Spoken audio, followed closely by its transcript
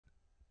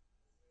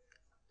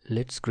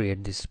Let's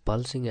create this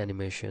pulsing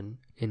animation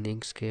in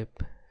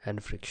Inkscape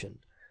and Friction.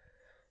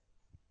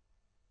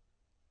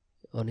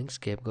 On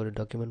Inkscape, go to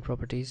Document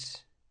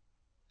Properties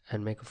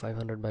and make a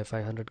 500 by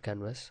 500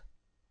 canvas.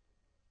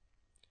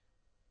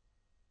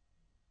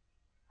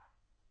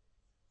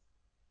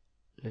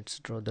 Let's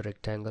draw the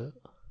rectangle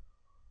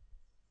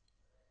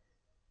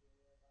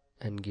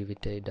and give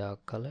it a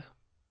dark color.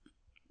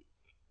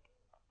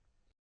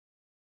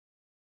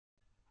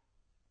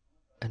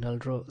 And I'll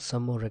draw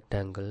some more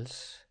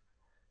rectangles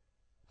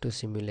to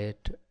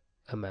simulate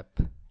a map.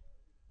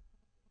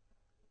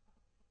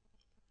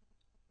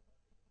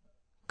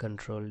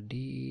 Control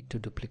D to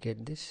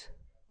duplicate this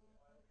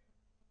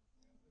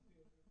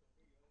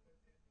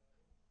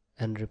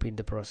and repeat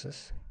the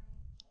process.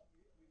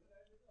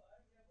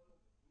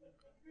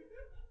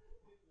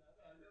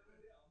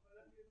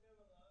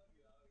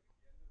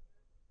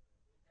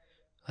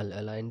 I'll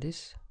align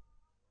this.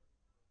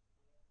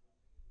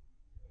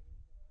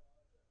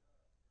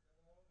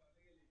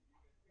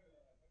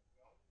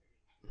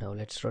 Now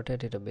let's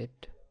rotate it a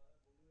bit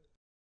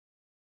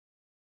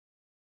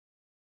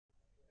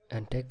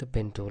and take the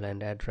pen tool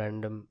and add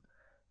random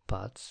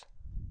paths.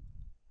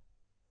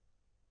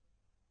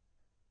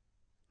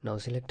 Now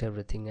select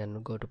everything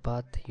and go to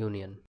Path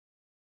Union.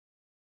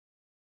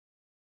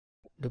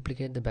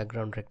 Duplicate the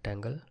background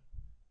rectangle.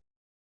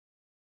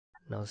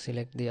 Now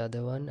select the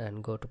other one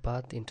and go to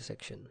Path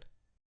Intersection.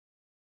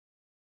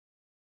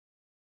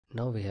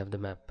 Now we have the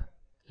map.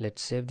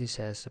 Let's save this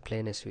as a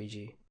plain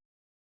SVG.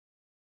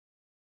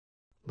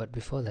 But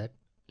before that,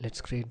 let's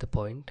create the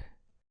point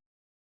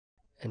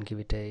and give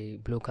it a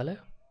blue color.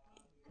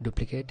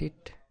 Duplicate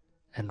it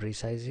and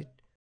resize it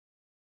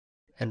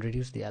and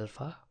reduce the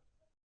alpha.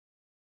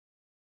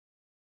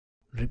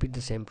 Repeat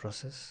the same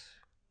process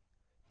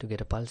to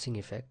get a pulsing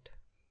effect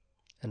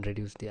and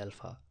reduce the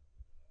alpha.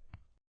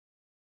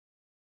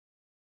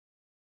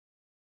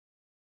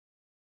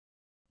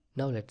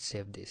 Now let's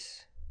save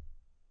this.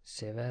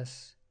 Save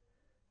as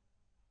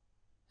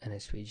an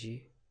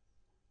SVG.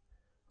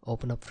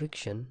 Open up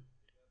Friction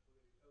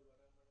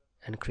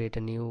and create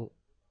a new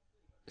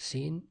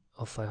scene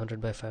of 500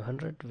 by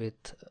 500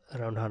 with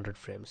around 100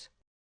 frames.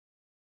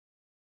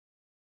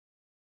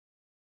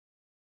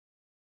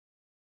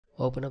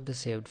 Open up the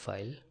saved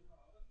file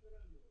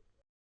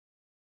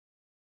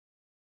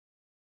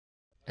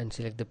and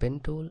select the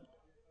pen tool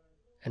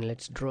and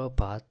let's draw a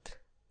path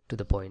to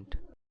the point.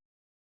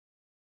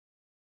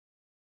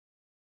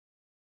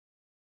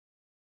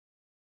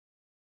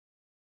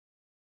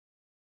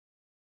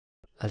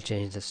 I'll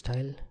change the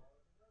style,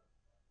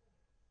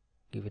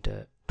 give it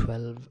a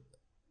 12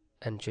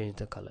 and change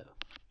the color.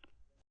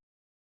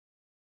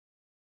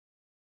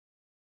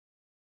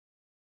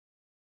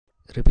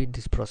 Repeat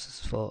this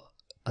process for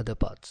other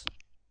parts.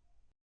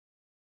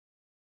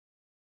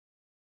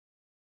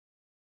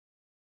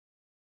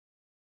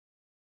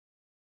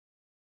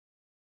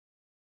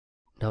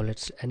 Now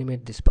let's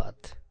animate this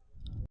path.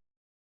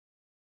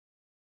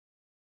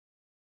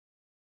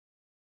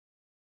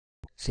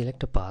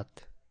 Select a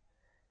path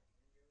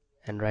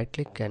and right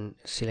click and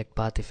select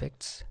path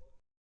effects,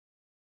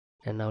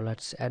 and now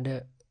let's add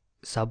a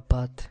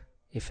subpath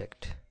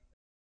effect,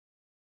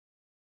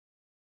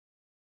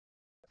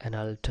 and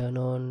I'll turn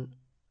on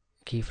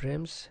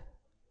keyframes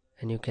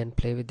and you can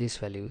play with these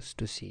values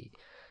to see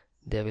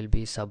there will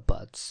be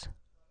subpaths.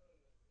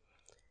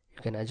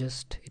 You can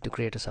adjust it to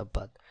create a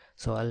subpath.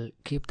 So I'll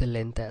keep the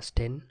length as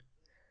 10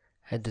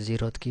 at the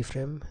 0th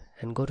keyframe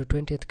and go to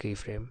 20th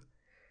keyframe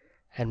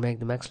and make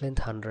the max length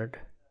 100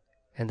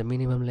 and the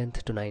minimum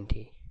length to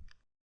 90.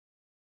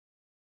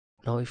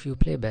 Now if you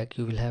play back,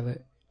 you will have a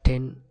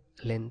 10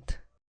 length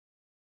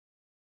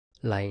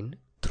line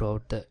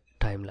throughout the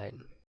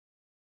timeline,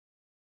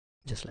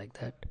 just like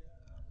that.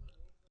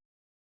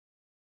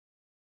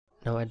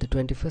 Now at the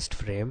 21st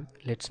frame,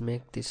 let's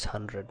make this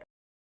 100.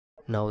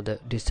 Now the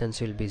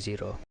distance will be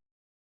 0.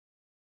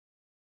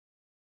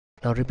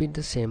 Now repeat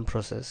the same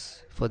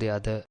process for the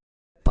other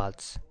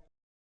paths.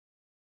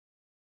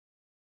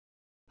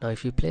 Now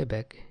if you play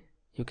back,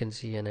 you can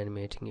see an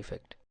animating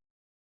effect.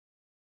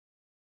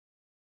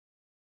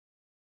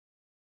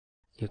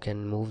 You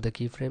can move the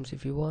keyframes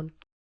if you want.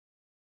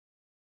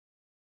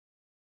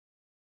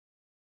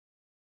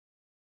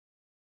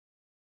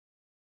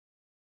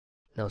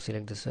 Now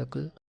select the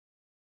circle.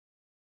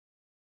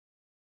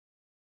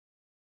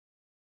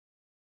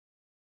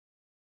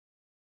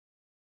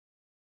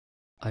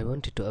 I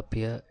want it to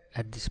appear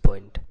at this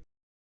point,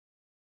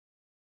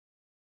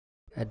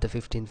 at the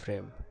 15th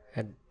frame,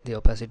 at the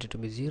opacity to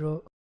be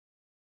 0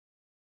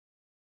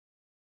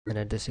 and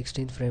at the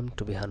 16th frame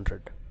to be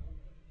 100.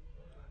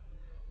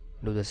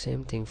 Do the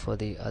same thing for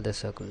the other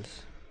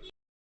circles.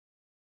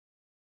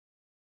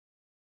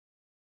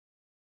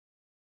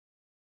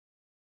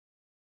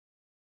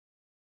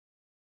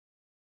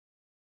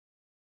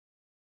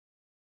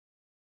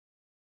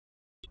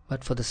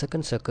 But for the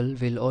second circle,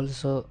 we'll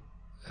also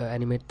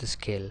animate the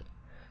scale.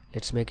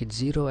 Let's make it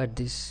 0 at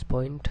this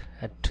point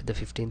at the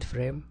 15th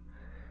frame,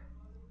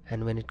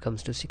 and when it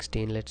comes to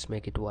 16, let's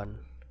make it 1,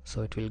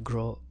 so it will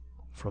grow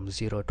from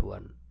 0 to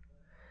 1,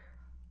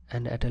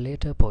 and at a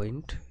later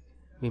point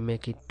we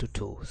make it to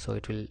 2, so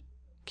it will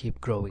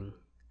keep growing,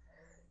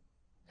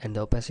 and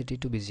the opacity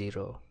to be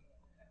 0,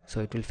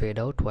 so it will fade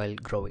out while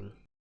growing.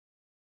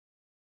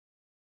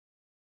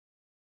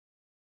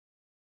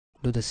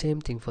 Do the same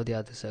thing for the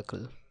other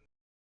circle.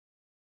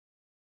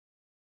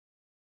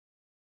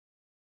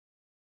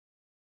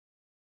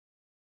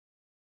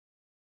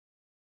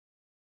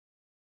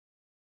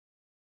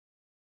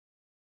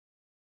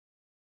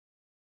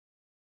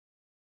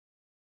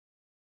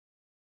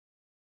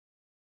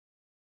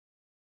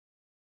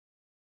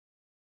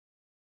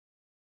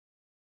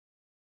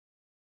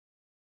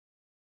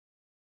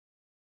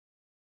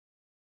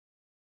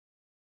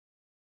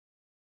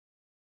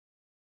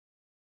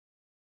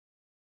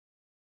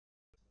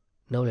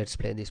 Now let's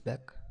play this back.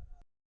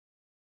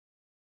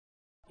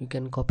 You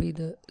can copy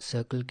the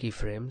circle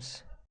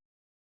keyframes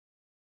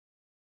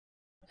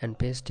and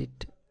paste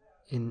it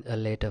in a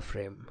later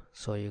frame,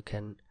 so you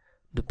can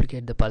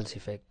duplicate the pulse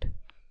effect.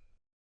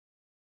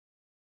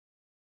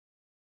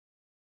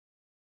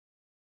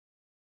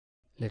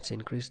 Let's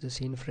increase the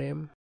scene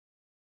frame.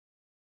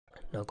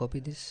 Now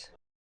copy this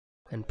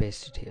and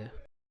paste it here.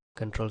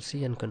 Ctrl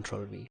C and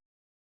Ctrl V.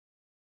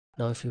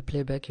 Now if you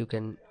play back, you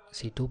can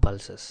see 2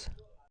 pulses.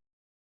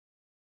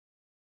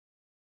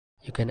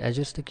 You can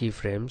adjust the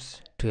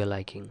keyframes to your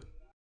liking.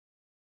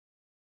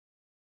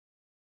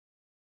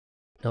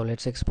 Now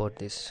let's export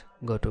this.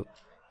 Go to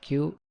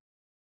Q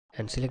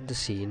and select the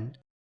scene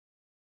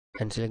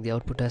and select the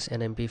output as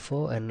an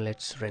MP4, and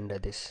let's render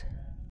this.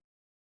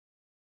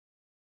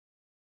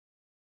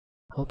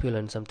 Hope you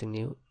learned something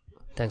new.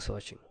 Thanks for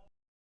watching.